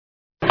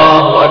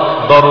الله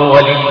أكبر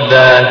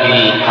ولله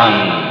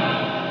الحمد.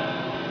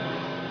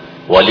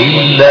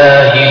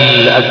 ولله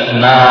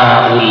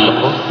الأسماء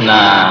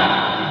الحسنى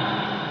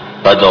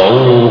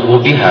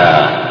فادعوه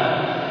بها.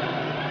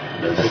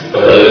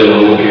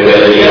 نسألك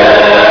يا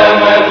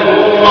من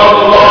هو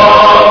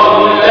الله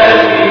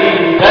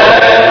الذي لا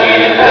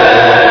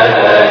إله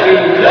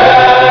إلا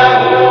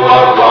هو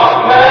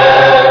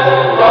الرحمن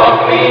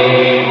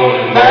الرحيم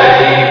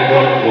الملك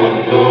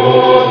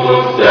القدوس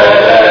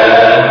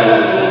السلام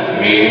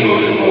المؤمن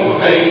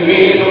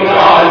المهيمن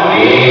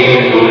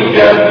العزيز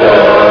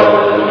الجبار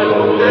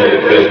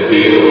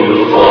المتكبر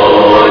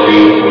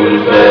الخالق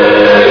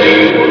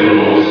البارئ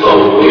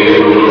المصور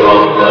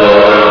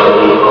الغفار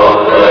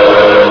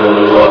الرحمن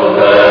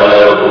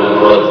الوهاب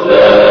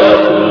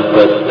الرزاق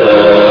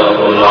الفتاح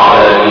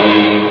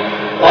العليم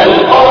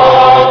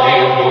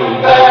الخالق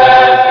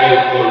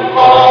الباسط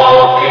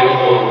الخافض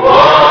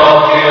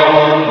الرافع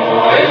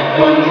المعز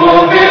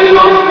المذل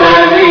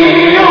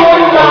السميع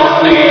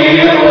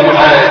البصير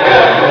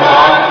الحكم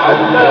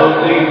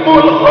اللطيف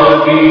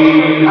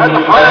الخبير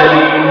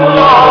الحليم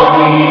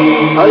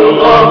العظيم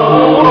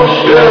الغفور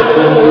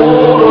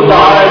الشكور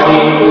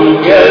العليم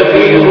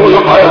الكبير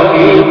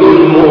الحفيظ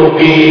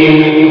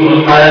المقيم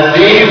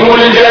الحسيب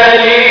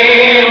الجليل